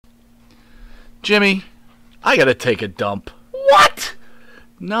Jimmy, I gotta take a dump. What?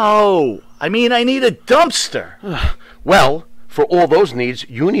 No, I mean I need a dumpster. Well, for all those needs,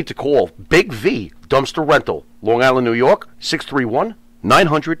 you need to call Big V Dumpster Rental, Long Island, New York,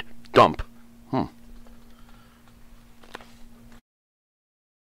 631-900-DUMP.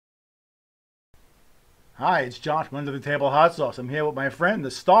 Hi, it's John from Under the Table Hot Sauce. I'm here with my friend,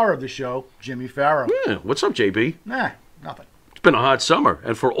 the star of the show, Jimmy Farrow. Yeah, what's up, JB? Nah, nothing. It's been a hot summer,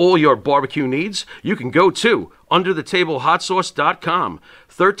 and for all your barbecue needs, you can go to underthetablehotsauce.com.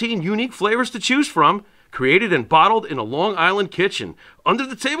 13 unique flavors to choose from, created and bottled in a Long Island kitchen.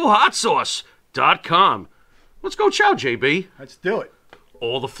 Underthetablehotsauce.com. Let's go chow, JB. Let's do it.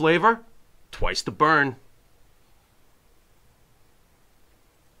 All the flavor, twice the burn.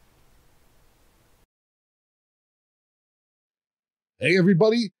 Hey,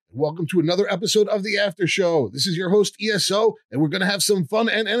 everybody. Welcome to another episode of the Aftershow. This is your host, ESO, and we're going to have some fun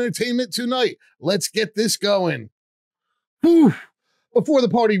and entertainment tonight. Let's get this going. Whew. Before the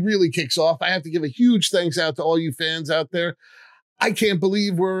party really kicks off, I have to give a huge thanks out to all you fans out there. I can't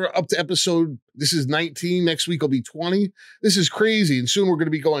believe we're up to this is 19. Next week will be 20. This is crazy. And soon we're going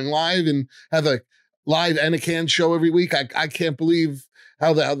to be going live and have a live and a canned show every week. I can't believe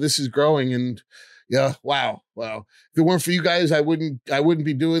how this is growing. And yeah, wow. If it weren't for you guys, I wouldn't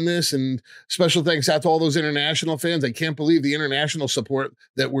be doing this. And special thanks out to all those international fans. I can't believe the international support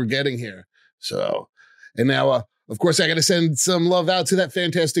that we're getting here. So, and now, of course, I got to send some love out to that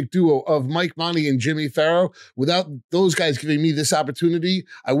fantastic duo of Mike Monty and Jimmy Farrow. Without those guys giving me this opportunity,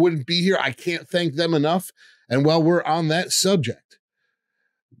 I wouldn't be here. I can't thank them enough. And while we're on that subject,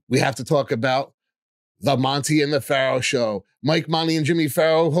 we have to talk about the Monty and the Farrow Show. Mike, Monty, and Jimmy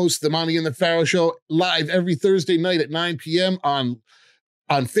Farrow host the Monty and the Farrow Show live every Thursday night at 9 p.m. on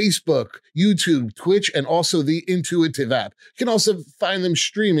Facebook, YouTube, Twitch, and also the Intuitive app. You can also find them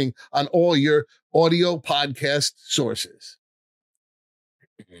streaming on all your audio podcast sources.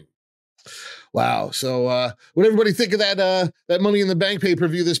 Wow. So what everybody think of that Money in the Bank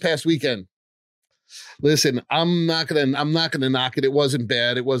pay-per-view this past weekend? Listen, I'm not gonna knock it. It wasn't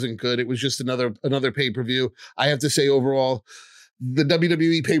bad. It wasn't good. It was just another pay-per-view. I have to say, overall, the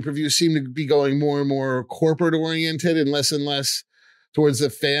WWE pay-per-views seem to be going more and more corporate oriented and less towards the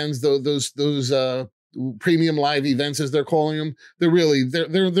fans. Those premium live events, as they're calling them,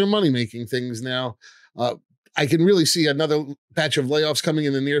 they're money-making things now. I can really see another batch of layoffs coming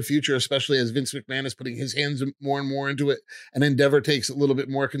in the near future, especially as Vince McMahon is putting his hands more and more into it, and Endeavor takes a little bit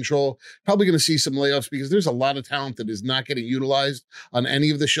more control. Probably going to see some layoffs because there's a lot of talent that is not getting utilized on any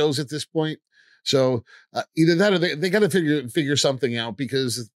of the shows at this point. So either that or they got to figure something out,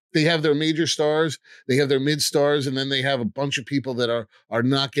 because they have their major stars, they have their mid stars, and then they have a bunch of people that are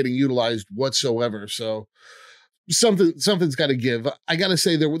not getting utilized whatsoever. So something's got to give. I got to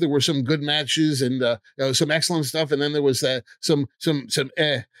say there were some good matches and some excellent stuff, and then there was some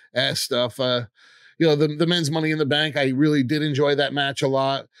stuff. The men's Money in the Bank, I really did enjoy that match a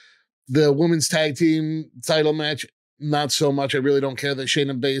lot. The women's tag team title match, not so much. I really don't care that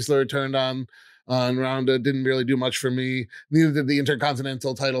Shayna Baszler turned on Ronda. Didn't really do much for me. Neither did the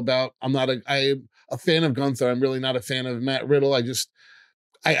Intercontinental title bout. I'm a fan of Gunther. I'm really not a fan of Matt Riddle.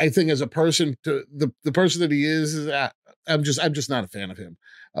 I think as a person, to the person that he is I'm just not a fan of him.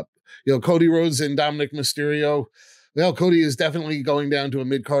 Cody Rhodes and Dominic Mysterio. Well, Cody is definitely going down to a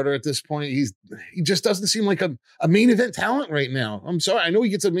mid-carder at this point. He just doesn't seem like a main event talent right now. I'm sorry. I know he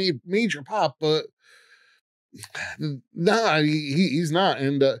gets a major pop, but nah, he's not.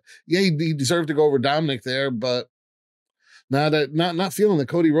 And he deserved to go over Dominic there, but not feeling the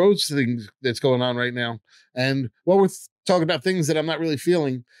Cody Rhodes thing that's going on right now. And while we're talking about things that I'm not really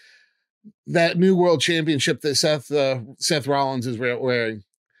feeling, that new world championship that Seth Rollins is wearing,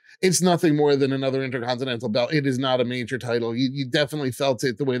 it's nothing more than another Intercontinental belt. It is not a major title. You definitely felt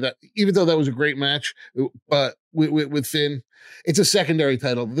it the way that, even though that was a great match, but with Finn, it's a secondary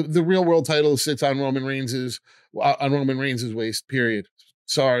title. The real world title sits on Roman Reigns' waist. Period.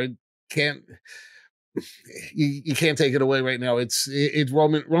 Sorry, you can't take it away right now. It's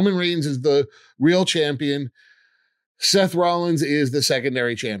Roman Reigns is the real champion. Seth Rollins is the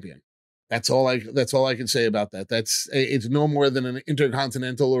secondary champion. That's all I can say about that. It's no more than an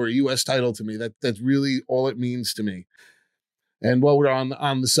Intercontinental or a US title to me. That's really all it means to me. And while we're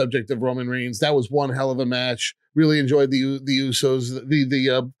on the subject of Roman Reigns, that was one hell of a match. Really enjoyed the Usos,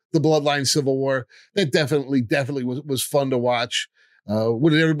 the Bloodline Civil War. That definitely was fun to watch.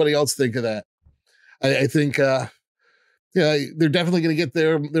 What did everybody else think of that? I think they're definitely going to get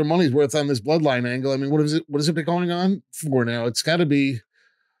their money's worth on this Bloodline angle. I mean, what has it been going on for now? It's got to be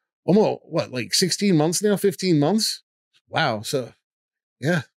almost, like 16 months now, 15 months? Wow. So,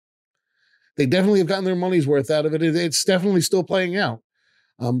 yeah. they definitely have gotten their money's worth out of it. It's definitely still playing out.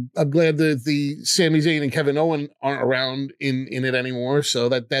 I'm glad that the Sami Zayn and Kevin Owens aren't around in it anymore, so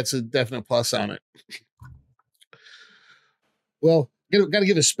that's a definite plus on it. Well, got to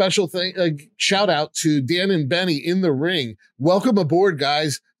give a special shout out to Dan and Benny in the ring. Welcome aboard,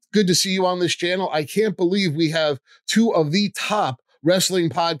 guys. Good to see you on this channel. I can't believe we have two of the top wrestling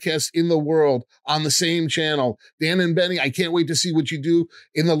podcasts in the world on the same channel. Dan and Benny, I can't wait to see what you do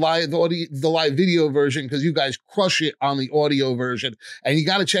in the live video version, because you guys crush it on the audio version. And you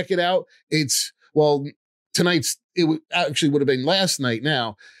got to check it out. Tonight's, actually would have been last night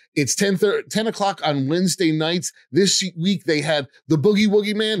now. It's 10 o'clock on Wednesday nights. This week they had the Boogie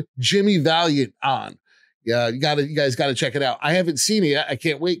Woogie Man, Jimmy Valiant, on. Yeah, you guys got to check it out. I haven't seen it yet. I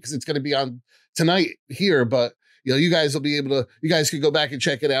can't wait because it's going to be on tonight here, but you guys will be able to, you guys can go back and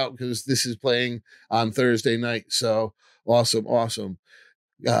check it out because this is playing on Thursday night. So awesome.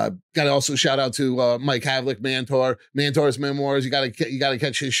 Got to also shout out to Mike Havlick, Mantor's Memoirs. You got to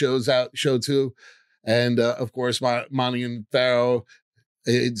catch his show too. And of course, Monty and Pharaoh.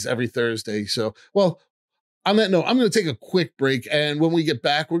 It's every Thursday. So, well, on that note, I'm going to take a quick break. And when we get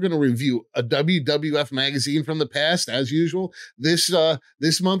back, we're going to review a WWF magazine from the past, as usual. This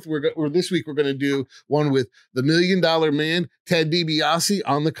week, we're going to do one with the $1 Million Man, Ted DiBiase,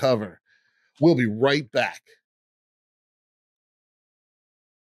 on the cover. We'll be right back.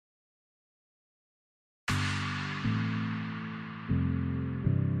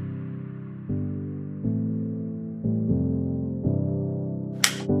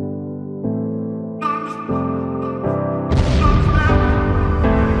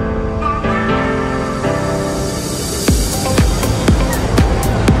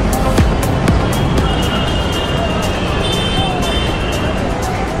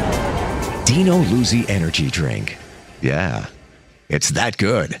 Dino Luzzi Energy Drink. Yeah, it's that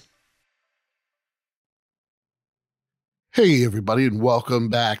good. Hey, everybody, and welcome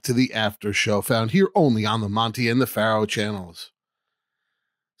back to the After Show, found here only on the Monty and the Pharaoh channels.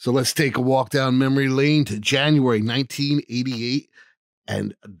 So let's take a walk down memory lane to January 1988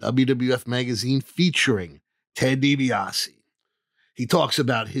 and a WWF magazine featuring Ted DiBiase. He talks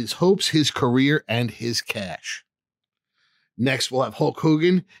about his hopes, his career, and his cash. Next, we'll have Hulk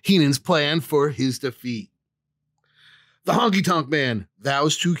Hogan, Heenan's plan for his defeat. The Honky Tonk Man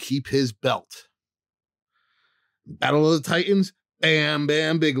vows to keep his belt. Battle of the Titans, Bam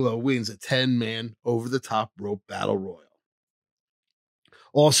Bam Bigelow wins a 10-man over-the-top rope battle royal.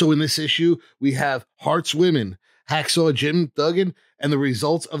 Also in this issue, we have Hearts Women, Hacksaw Jim Duggan, and the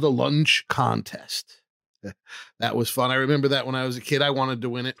results of the lunch contest. That was fun. I remember that when I was a kid. I wanted to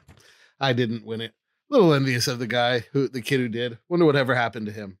win it. I didn't win it. A little envious of the kid who did. Wonder whatever happened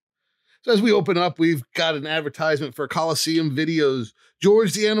to him. So as we open up, we've got an advertisement for Coliseum Videos,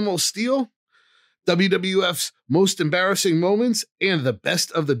 George the Animal Steel, WWF's Most Embarrassing Moments, and the Best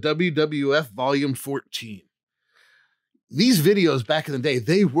of the WWF Volume 14. These videos back in the day,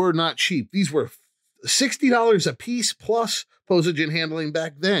 they were not cheap. These were $60 a piece plus postage and handling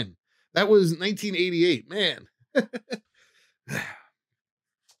back then. That was 1988, man.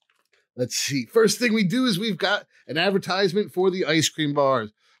 Let's see. First thing we do is we've got an advertisement for the ice cream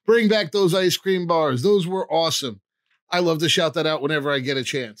bars. Bring back those ice cream bars. Those were awesome. I love to shout that out whenever I get a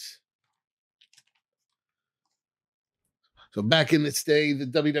chance. So back in its day, the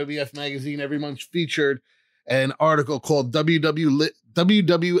WWF magazine every month featured an article called WWF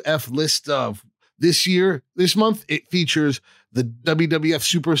List of. This month, it features the WWF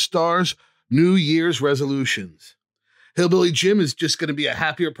Superstars New Year's Resolutions. Hillbilly Jim is just going to be a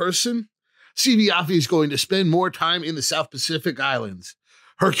happier person. Stevie Aoki is going to spend more time in the South Pacific Islands.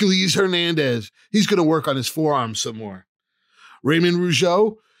 Hercules Hernandez, he's going to work on his forearms some more. Raymond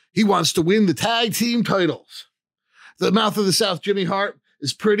Rougeau, he wants to win the tag team titles. The Mouth of the South, Jimmy Hart,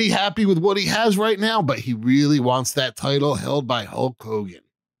 is pretty happy with what he has right now, but he really wants that title held by Hulk Hogan.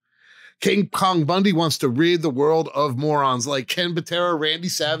 King Kong Bundy wants to rid the world of morons like Ken Patera, Randy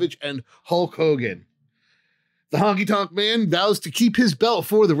Savage, and Hulk Hogan. The Honky Tonk Man vows to keep his belt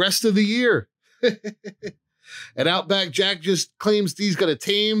for the rest of the year. And Outback Jack just claims he's going to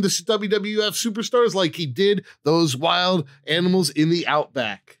tame the WWF superstars like he did those wild animals in the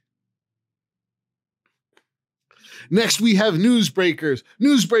Outback. Next, we have Newsbreakers.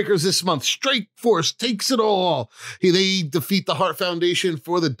 Newsbreakers this month. Strike Force takes it all. They defeat the Hart Foundation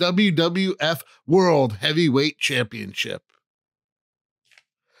for the WWF World Heavyweight Championship.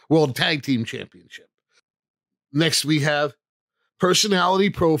 World Tag Team Championship. Next, we have Personality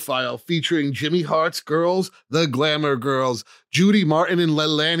Profile featuring Jimmy Hart's girls, the Glamour Girls, Judy Martin and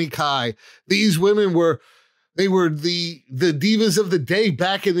Leilani Kai. These women were the divas of the day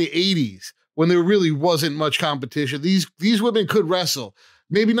back in the 80s. when there really wasn't much competition. These women could wrestle.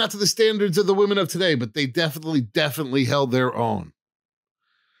 Maybe not to the standards of the women of today, but they definitely held their own.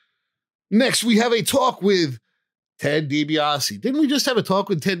 Next, we have a talk with Ted DiBiase. Didn't we just have a talk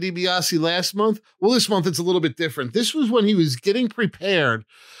with Ted DiBiase last month? Well, this month it's a little bit different. This was when he was getting prepared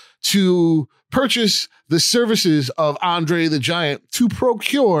to purchase the services of Andre the Giant to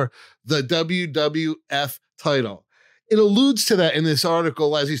procure the WWF title. It alludes to that in this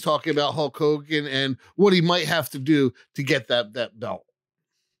article as he's talking about Hulk Hogan and what he might have to do to get that belt.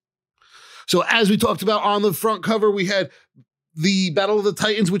 So as we talked about on the front cover, we had the Battle of the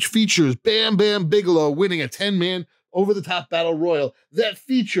Titans, which features Bam Bam Bigelow winning a 10-man over-the-top battle royal that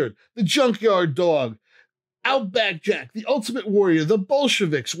featured the Junkyard Dog, Outback Jack, the Ultimate Warrior, the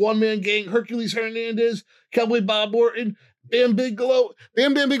Bolsheviks, One Man Gang, Hercules Hernandez, Cowboy Bob Orton, Bam Bam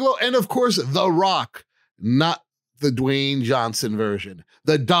Bigelow, and of course, The Rock, not the Dwayne Johnson version,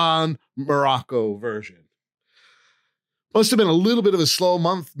 the Don Morocco version. Must have been a little bit of a slow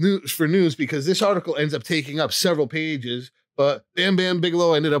month for news because this article ends up taking up several pages, but Bam Bam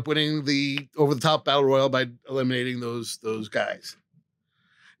Bigelow ended up winning the over-the-top battle royal by eliminating those guys.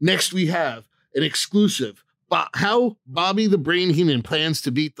 Next, we have an exclusive, how Bobby the Brain Heenan plans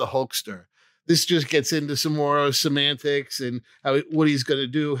to beat the Hulkster. This just gets into some more semantics and what he's going to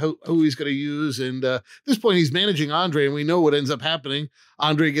do, who he's going to use. And at this point, he's managing Andre, and we know what ends up happening.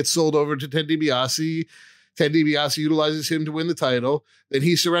 Andre gets sold over to Ted DiBiase. Ted DiBiase utilizes him to win the title. Then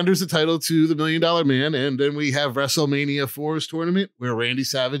he surrenders the title to the $1 Million Man. And then we have WrestleMania 4's tournament where Randy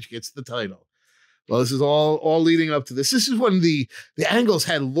Savage gets the title. Well, this is all leading up to this. This is when the Angles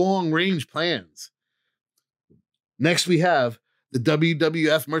had long-range plans. Next, we have the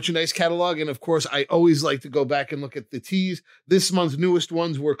WWF merchandise catalog. And of course, I always like to go back and look at the tees. This month's newest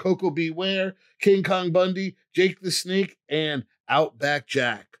ones were Coco Beware, King Kong Bundy, Jake the Snake, and Outback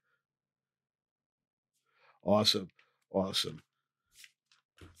Jack. Awesome.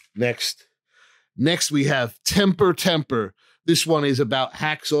 Next we have Temper. This one is about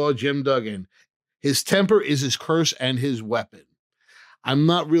Hacksaw Jim Duggan. His temper is his curse and his weapon. I'm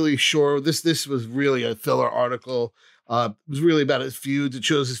not really sure. This was really a filler article. It was really about his feuds. It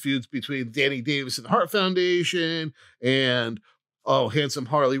shows his feuds between Danny Davis and the Hart Foundation and Handsome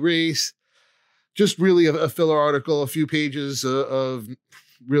Harley Race. Just really a filler article, a few pages of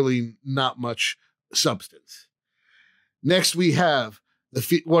really not much substance. Next, we have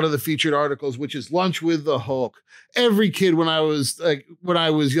one of the featured articles, which is Lunch with the Hulk. Every kid when I was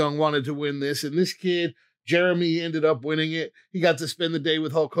young wanted to win this, and this kid Jeremy ended up winning it. He got to spend the day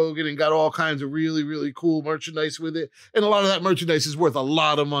with Hulk Hogan and got all kinds of really, really cool merchandise with it. And a lot of that merchandise is worth a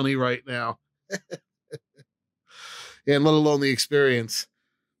lot of money right now. And let alone the experience.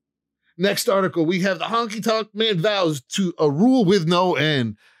 Next article, we have the Honky Tonk Man vows to a rule with no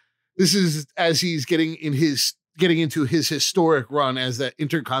end. This is as he's getting into his historic run as that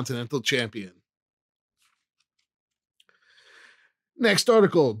Intercontinental Champion. Next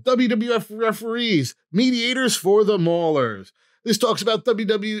article, WWF referees, mediators for the Maulers. This talks about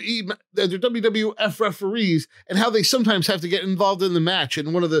WWF referees and how they sometimes have to get involved in the match.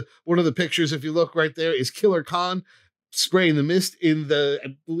 And one of the pictures, if you look right there, is Killer Khan spraying the mist in the, I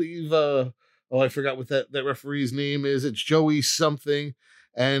believe, I forgot what that referee's name is. It's Joey something.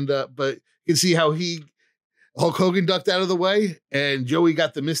 And but you can see how Hulk Hogan ducked out of the way and Joey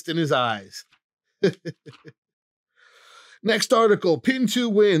got the mist in his eyes. Next article, Pin to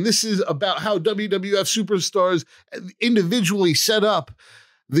Win. This is about how WWF superstars individually set up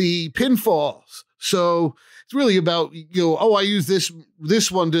the pinfalls. So it's really about, I use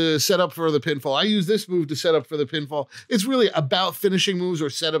this one to set up for the pinfall. I use this move to set up for the pinfall. It's really about finishing moves or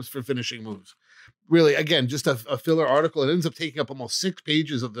setups for finishing moves. Really, again, just a filler article. It ends up taking up almost 6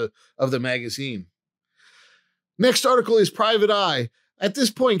 pages of the magazine. Next article is Private Eye. At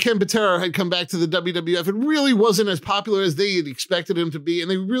this point, Ken Patera had come back to the WWF. It really wasn't as popular as they had expected him to be, and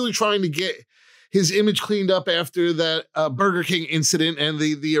they were really trying to get his image cleaned up after that Burger King incident and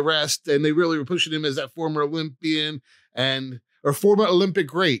the arrest, and they really were pushing him as that former Olympian or former Olympic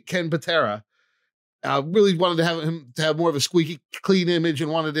great, Ken Patera. Really wanted to have him to have more of a squeaky clean image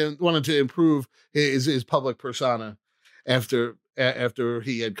and wanted to improve his public persona after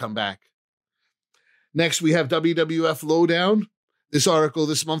he had come back. Next, we have WWF Lowdown. This article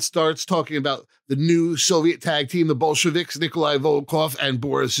this month starts talking about the new Soviet tag team, the Bolsheviks, Nikolai Volkov and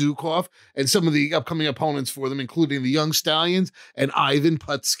Boris Zukov, and some of the upcoming opponents for them, including the Young Stallions and Ivan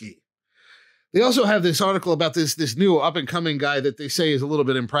Putski. They also have this article about this new up-and-coming guy that they say is a little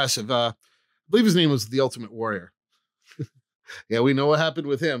bit impressive. I believe his name was the Ultimate Warrior. Yeah, we know what happened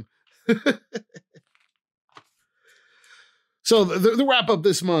with him. So the wrap up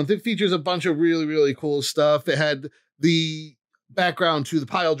this month, it features a bunch of really, really cool stuff. It had the background to the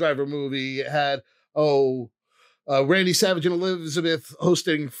Pile Driver movie. It had, Randy Savage and Elizabeth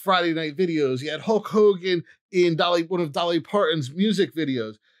hosting Friday Night Videos. You had Hulk Hogan in one of Dolly Parton's music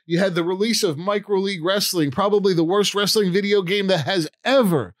videos. You had the release of Micro League Wrestling, probably the worst wrestling video game that has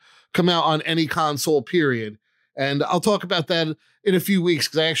ever come out on any console, period. And I'll talk about that in a few weeks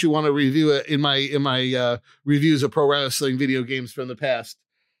because I actually want to review it in my reviews of pro wrestling video games from the past.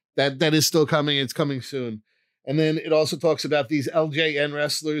 That is still coming. It's coming soon. And then it also talks about these LJN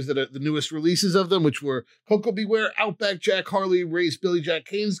wrestlers that are the newest releases of them, which were Coco Beware, Outback Jack, Harley Race, Billy Jack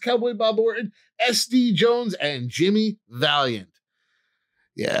Haynes, Cowboy Bob Orton, SD Jones, and Jimmy Valiant.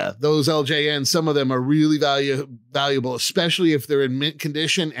 Yeah, those LJN, some of them are really valuable, especially if they're in mint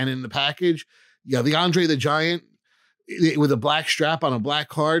condition and in the package. Yeah, the Andre the Giant with a black strap on a black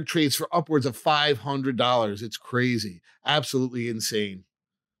card trades for upwards of $500. It's crazy. Absolutely insane.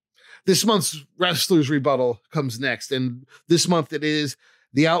 This month's Wrestler's Rebuttal comes next, and this month it is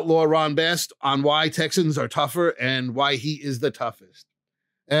the Outlaw Ron Best on why Texans are tougher and why he is the toughest.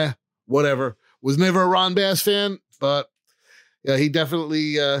 Whatever. Was never a Ron Bass fan, but yeah, he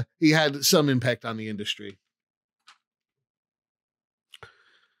definitely he had some impact on the industry.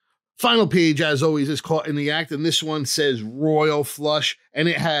 Final page, as always, is Caught in the Act, and this one says Royal Flush, and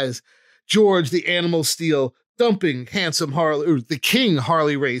it has George the Animal Steel dumping handsome Harley, or the King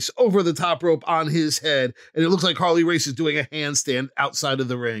Harley Race, over the top rope on his head, and it looks like Harley Race is doing a handstand outside of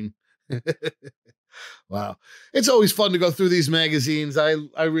the ring. Wow. It's always fun to go through these magazines. I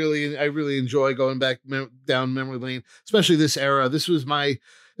really enjoy going back down memory lane, especially this era. This was my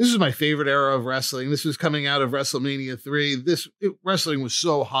favorite era of wrestling. This was coming out of WrestleMania 3. Wrestling was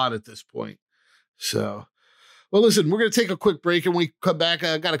so hot at this point. So, well, listen, we're going to take a quick break, and when we come back,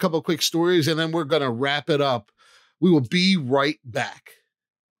 I got a couple of quick stories, and then we're going to wrap it up. We will be right back.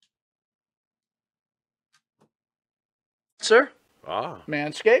 Sir? Ah.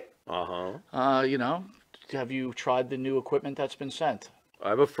 Manscaped? Uh-huh. Have you tried the new equipment that's been sent?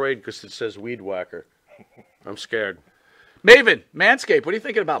 I'm afraid because it says Weed Whacker. I'm scared. Maven, Manscaped, what are you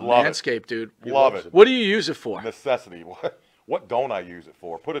thinking about Love it. Manscaped, dude? Love it. What do you use it for? Necessity. What don't I use it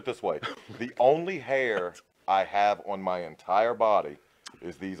for? Put it this way. The only hair I have on my entire body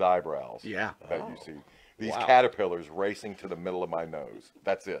is these eyebrows. Yeah. That you see. These Wow. caterpillars racing to the middle of my nose.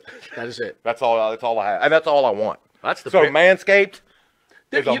 That's it. That is it. That's all I have. And that's all I want. That's the So bit- Manscaped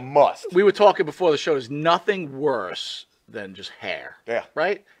is a You- must. We were talking before the show. There's nothing worse than just hair. Yeah.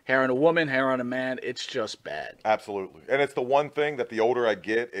 Right? Hair on a woman, hair on a man. It's just bad. Absolutely. And it's the one thing that the older I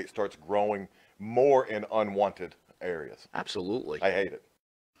get, it starts growing more in unwanted areas. Absolutely. I hate it.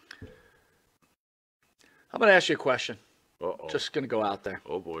 I'm going to ask you a question. Uh-oh. Just going to go out there.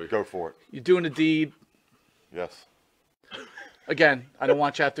 Oh, boy. Go for it. You're doing a deed. Yes. Again, I don't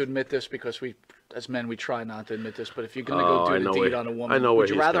want you to have to admit this because we, as men, we try not to admit this. But if you're going to go I do know the deed where- on a I woman, know where would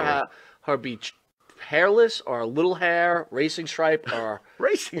you he's rather going. have her be hairless or a little hair, racing stripe, or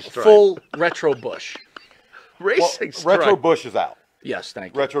Racing stripe. full retro bush? Racing stripe. Retro Bush is out. Yes,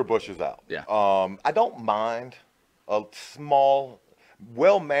 thank you. Retro Bush is out. Yeah. I don't mind a small,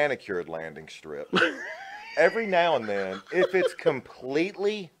 well manicured landing strip. Every now and then, if it's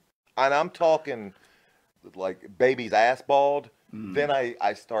completely, and I'm talking like baby's ass bald, then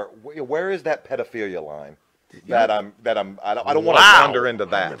I start. Where is that pedophilia line? I don't want to Wow. wander into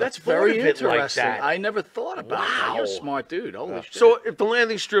that. That's thought very of it like interesting. that. I never thought about that. You're a smart dude. Holy shit. So if the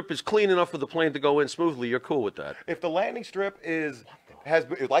landing strip is clean enough for the plane to go in smoothly, you're cool with that? If the landing strip has,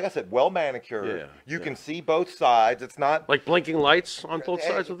 like I said, well manicured, Yeah, you can see both sides. It's not Like blinking lights on both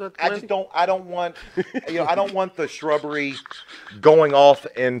sides of that I landing? just don't. I don't want. I don't want the shrubbery going off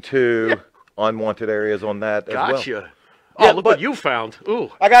into unwanted areas on that as well. Gotcha. Oh, look what you found. Ooh.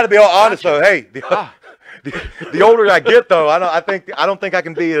 I got to be all honest though. Hey, the older I get though, I don't think I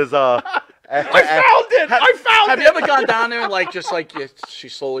can be as Have you ever gone down there and she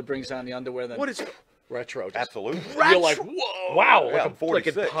slowly brings down the underwear? Then What is retro? Just, Absolutely. You're like, whoa! Wow. Yeah, I'm Like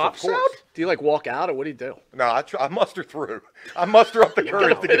 46, it of pops course. out? Do you like walk out or what do you do? No, I muster through. I muster up the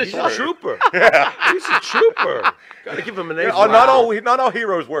courage to get finish He's a through. trooper. Yeah. He's a trooper. Got to give him an A. Oh, not all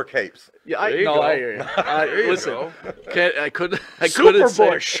heroes wear capes. Yeah, There you go. I hear you. There you Listen, go. I couldn't Super say.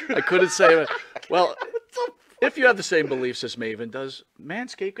 Bush. I couldn't say. Well, if you have the same beliefs as Maven, does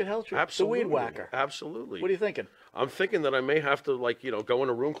Manscaped could help you? Absolutely. The weed whacker. Absolutely. What are you thinking? I'm thinking that I may have to, go in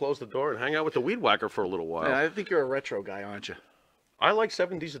a room, close the door, and hang out with the weed whacker for a little while. Man, I think you're a retro guy, aren't you? I like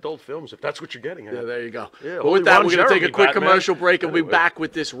 70s adult films, if that's what you're getting at. Yeah, there you go. Yeah, But only with that, Ron we're going to take a Jeremy, quick Batman. commercial break, and we'll be Anyway. back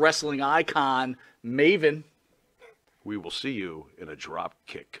with this wrestling icon, Maven. We will see you in a drop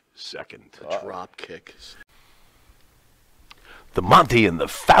kick second. Drop kick. The Monty and the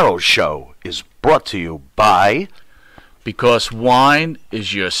Pharaoh Show is brought to you by... Because wine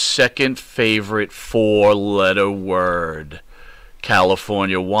is your second favorite four-letter word.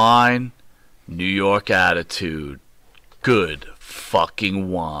 California wine, New York attitude. Good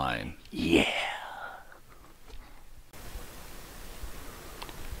fucking wine. Yeah.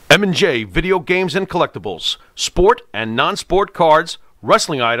 M&J Video Games and Collectibles. Sport and non-sport cards,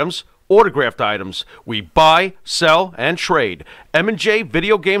 wrestling items, autographed items. We buy, sell, and trade. M&J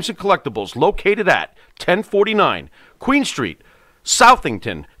Video Games and Collectibles, located at 1049 Queen Street,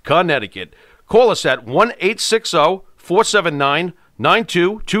 Southington, Connecticut. Call us at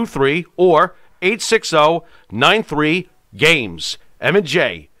 1-860-479-9223 or 860-93-GAMES.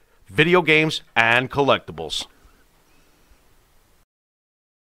 M&J Video Games and Collectibles.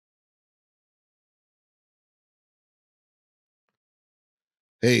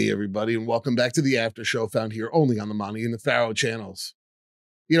 Hey, everybody, and welcome back to the After Show, found here only on the Monty and the Pharaoh channels.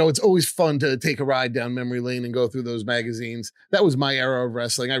 You know, it's always fun to take a ride down memory lane and go through those magazines. That was my era of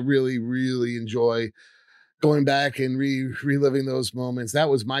wrestling. I really, really enjoy going back and reliving those moments. That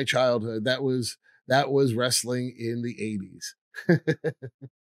was my childhood. That was wrestling in the 80s.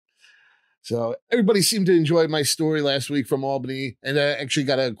 So everybody seemed to enjoy my story last week from Albany, and I actually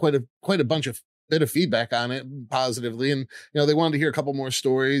got quite a bit of feedback on it positively, and they wanted to hear a couple more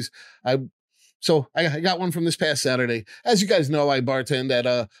stories. So I got one from this past Saturday. As you guys know, I bartend at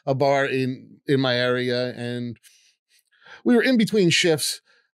a bar in my area, and we were in between shifts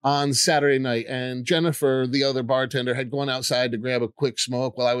on Saturday night, and Jennifer, the other bartender, had gone outside to grab a quick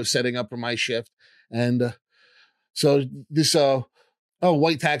smoke while I was setting up for my shift. And so this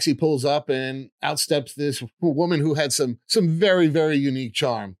white taxi pulls up, and out steps this woman who had some very, very unique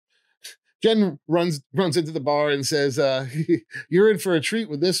charm. Jen runs into the bar and says, you're in for a treat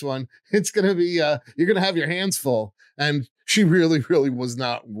with this one. It's going to be, you're going to have your hands full. And she really, really was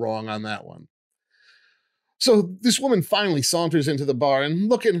not wrong on that one. So this woman finally saunters into the bar and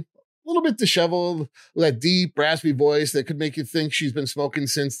looking a little bit disheveled with that deep, raspy voice that could make you think she's been smoking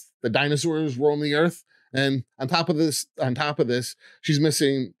since the dinosaurs roamed the earth. And on top of this, she's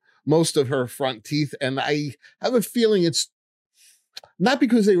missing most of her front teeth. And I have a feeling it's not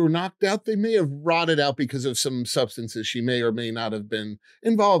because they were knocked out. They may have rotted out because of some substances she may or may not have been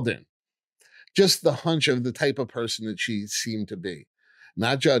involved in. Just the hunch of the type of person that she seemed to be.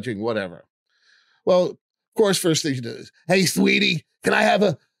 Not judging, whatever. Well, of course, first thing she does, hey, sweetie, can I have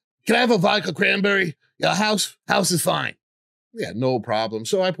a vodka cranberry? Yeah, house is fine. Yeah, no problem.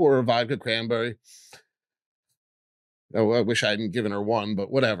 So I pour her a vodka cranberry. Oh, I wish I hadn't given her one, but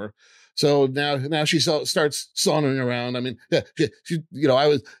whatever. So now she starts sauntering around. I mean, she I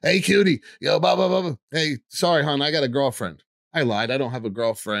was, hey, cutie, blah, blah, blah, blah. Hey, sorry, hon, I got a girlfriend. I lied. I don't have a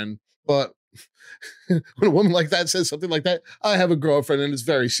girlfriend. But when a woman like that says something like that, I have a girlfriend, and it's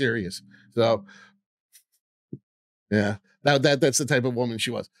very serious. So, yeah, that's the type of woman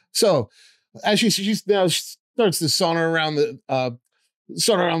she was. So as she now starts to saunter around the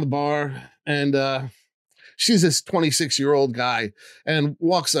bar, and she's this 26-year-old guy and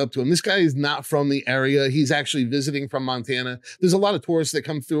walks up to him. This guy is not from the area. He's actually visiting from Montana. There's a lot of tourists that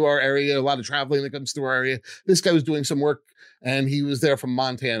come through our area, a lot of traveling that comes through our area. This guy was doing some work, and he was there from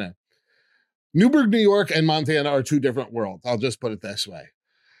Montana. Newburgh, New York, and Montana are two different worlds. I'll just put it this way.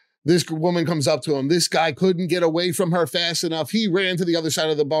 This woman comes up to him. This guy couldn't get away from her fast enough. He ran to the other side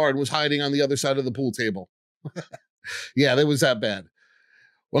of the bar and was hiding on the other side of the pool table. Yeah, that was that bad.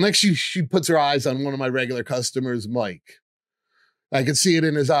 Well, next she puts her eyes on one of my regular customers, Mike. I could see it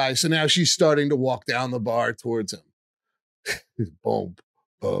in his eyes. So now she's starting to walk down the bar towards him. Boom,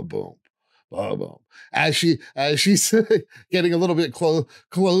 boom, boom, boom, boom. As she's getting a little bit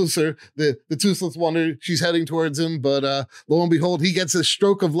closer, the toothless wonder, she's heading towards him. But lo and behold, he gets a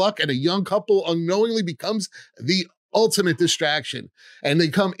stroke of luck, and a young couple unknowingly becomes the ultimate distraction. And they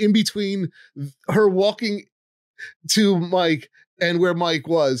come in between her walking to Mike and where Mike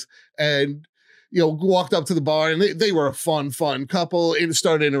was, and walked up to the bar, and they were a fun couple, and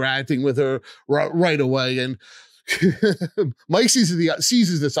started interacting with her right away. And Mike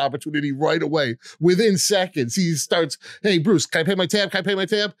seizes this opportunity right away. Within seconds, he starts, hey, Bruce, can I pay my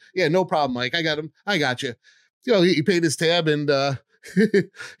tab? Yeah, no problem, Mike. I got him. I got you. He paid his tab, and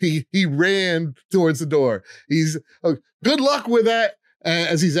he ran towards the door. He's good luck with that.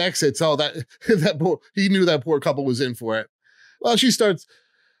 As he exits, he knew that poor couple was in for it. Well, she starts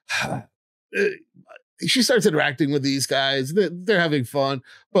interacting with these guys. They're having fun,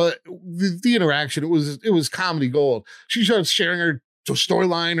 but the interaction, it was comedy gold. She starts sharing her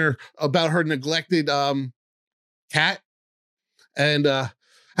storyline about her neglected cat, and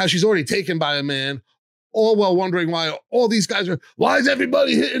how she's already taken by a man, all while wondering why all these guys why is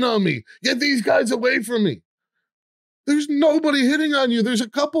everybody hitting on me? Get these guys away from me. There's nobody hitting on you. There's a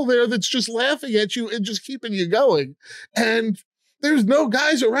couple there that's just laughing at you and just keeping you going. And there's no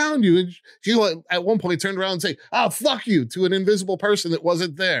guys around you. And she at one point turned around and say, "Oh, fuck you," to an invisible person that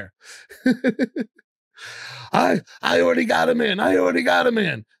wasn't there. I already got him in. I already got him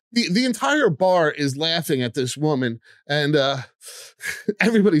in. The entire bar is laughing at this woman, and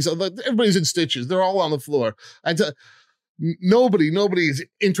everybody's in stitches. They're all on the floor. Nobody's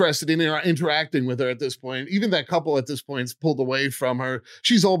interested in interacting with her at this point. Even that couple at this point's pulled away from her.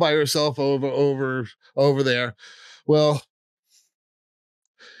 She's all by herself over there. Well,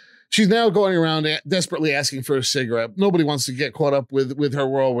 she's now going around desperately asking for a cigarette. Nobody wants to get caught up with her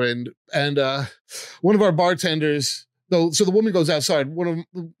whirlwind. And one of our bartenders, so the woman goes outside. One of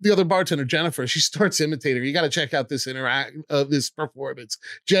the other bartender, Jennifer, she starts imitating her. You got to check out this this performance.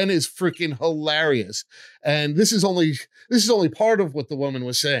 Jen is freaking hilarious, and this is only part of what the woman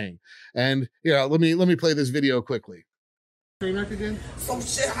was saying. And let me play this video quickly. So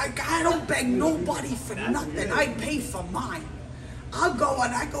shit, I don't beg nobody for nothing. I pay for mine. I'll go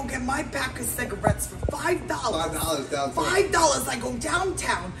and I go get my pack of cigarettes for $5. $5 downtown. $5. I go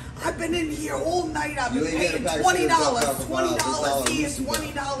downtown. I've been in here all night. I've been paying $20. $20 here,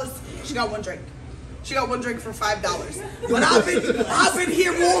 $20. She got one drink. She got one drink for $5. But I've been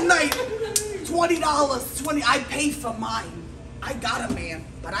here all night. $20. I pay for mine. I got a man,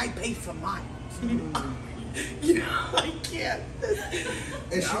 but I pay for mine. I can't.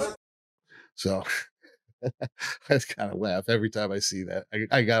 So I just kind of laugh every time I see that.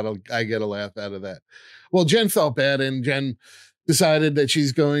 I get a laugh out of that. Well, Jen felt bad, and Jen decided that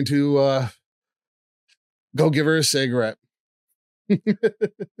she's going to go give her a cigarette.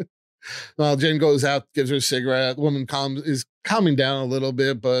 Well, Jen goes out, gives her a cigarette. The woman is calming down a little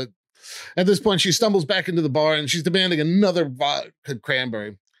bit, but at this point, she stumbles back into the bar and she's demanding another vodka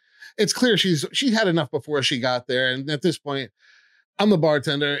cranberry. It's clear she had enough before she got there, and at this point, I'm the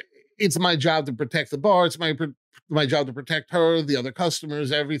bartender. It's my job to protect the bar. It's my job to protect her, the other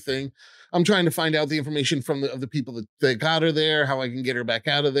customers, everything. I'm trying to find out the information from the people that got her there, how I can get her back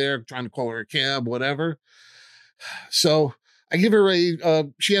out of there, trying to call her a cab, whatever. So I give her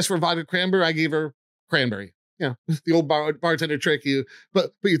she asked for a vodka cranberry. I gave her cranberry. The old bartender trick. You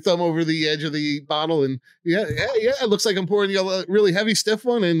put your thumb over the edge of the bottle and yeah. It looks like I'm pouring you a really heavy, stiff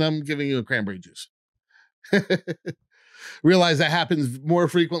one, and I'm giving you a cranberry juice. Realize that happens more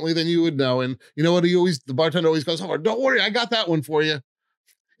frequently than you would know. And you know what? The bartender always goes, "Oh, don't worry, I got that one for you."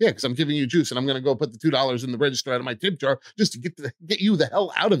 Yeah, because I'm giving you juice, and I'm going to go put the $2 in the register out of my tip jar just to get you the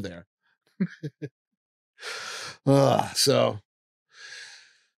hell out of there. So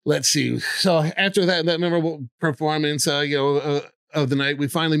let's see. So after that memorable performance, of the night, we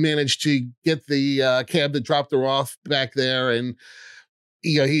finally managed to get the cab that dropped her off back there, and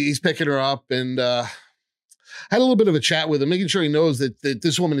he's picking her up, and had a little bit of a chat with him, making sure he knows that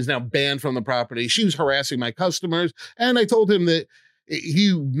this woman is now banned from the property. She was harassing my customers, and I told him that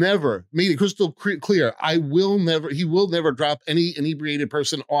he never made it crystal clear. He will never drop any inebriated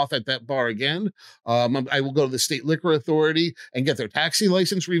person off at that bar again. I will go to the state liquor authority and get their taxi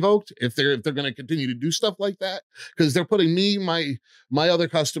license revoked if they're going to continue to do stuff like that, because they're putting me, my other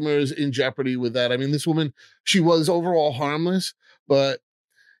customers in jeopardy with that. I mean, this woman, she was overall harmless, but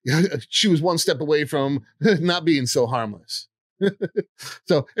she was one step away from not being so harmless.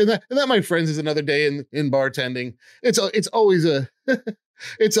 So, and that, my friends, is another day in bartending. It's always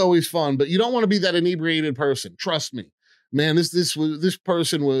it's always fun, but you don't want to be that inebriated person. Trust me, man. This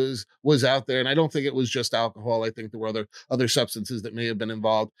person was out there, and I don't think it was just alcohol. I think there were other substances that may have been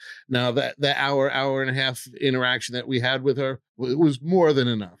involved. Now that hour and a half interaction that we had with her was more than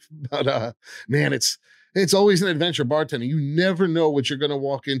enough. But man, it's always an adventure bartending. You never know what you're going to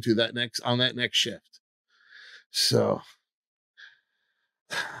walk into on that next shift. So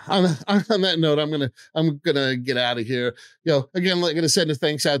on that note, I'm gonna get out of here. Again, I'm gonna send a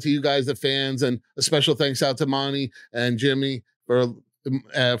thanks out to you guys, the fans, and a special thanks out to Monty and Jimmy for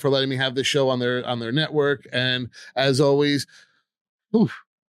letting me have this show on their network. And as always,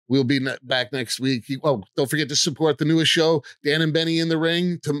 we'll be back next week. Oh, don't forget to support the newest show, Dan and Benny in the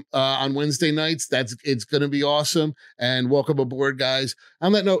Ring, on Wednesday nights. It's going to be awesome. And welcome aboard, guys.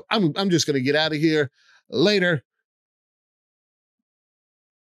 On that note, I'm just going to get out of here. Later.